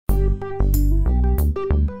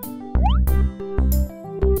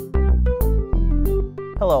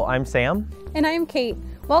Hello, I'm Sam. And I'm Kate.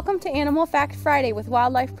 Welcome to Animal Fact Friday with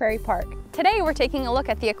Wildlife Prairie Park. Today we're taking a look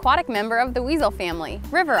at the aquatic member of the weasel family,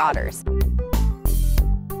 river otters.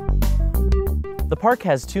 The park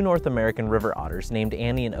has two North American river otters named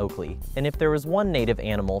Annie and Oakley, and if there was one native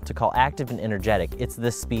animal to call active and energetic, it's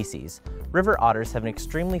this species. River otters have an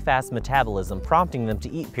extremely fast metabolism, prompting them to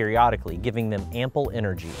eat periodically, giving them ample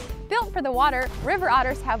energy. Built for the water, river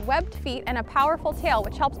otters have webbed feet and a powerful tail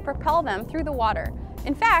which helps propel them through the water.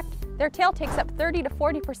 In fact, their tail takes up 30 to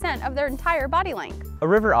 40% of their entire body length. A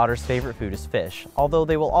river otter's favorite food is fish, although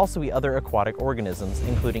they will also eat other aquatic organisms,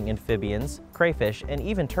 including amphibians, crayfish, and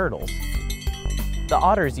even turtles. The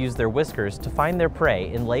otters use their whiskers to find their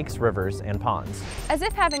prey in lakes, rivers, and ponds. As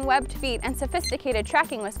if having webbed feet and sophisticated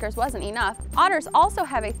tracking whiskers wasn't enough, otters also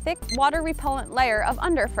have a thick, water-repellent layer of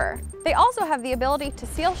underfur. They also have the ability to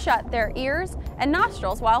seal shut their ears and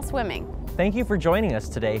nostrils while swimming. Thank you for joining us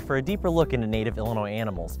today for a deeper look into native Illinois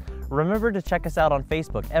animals. Remember to check us out on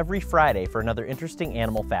Facebook every Friday for another interesting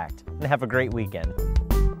animal fact, and have a great weekend.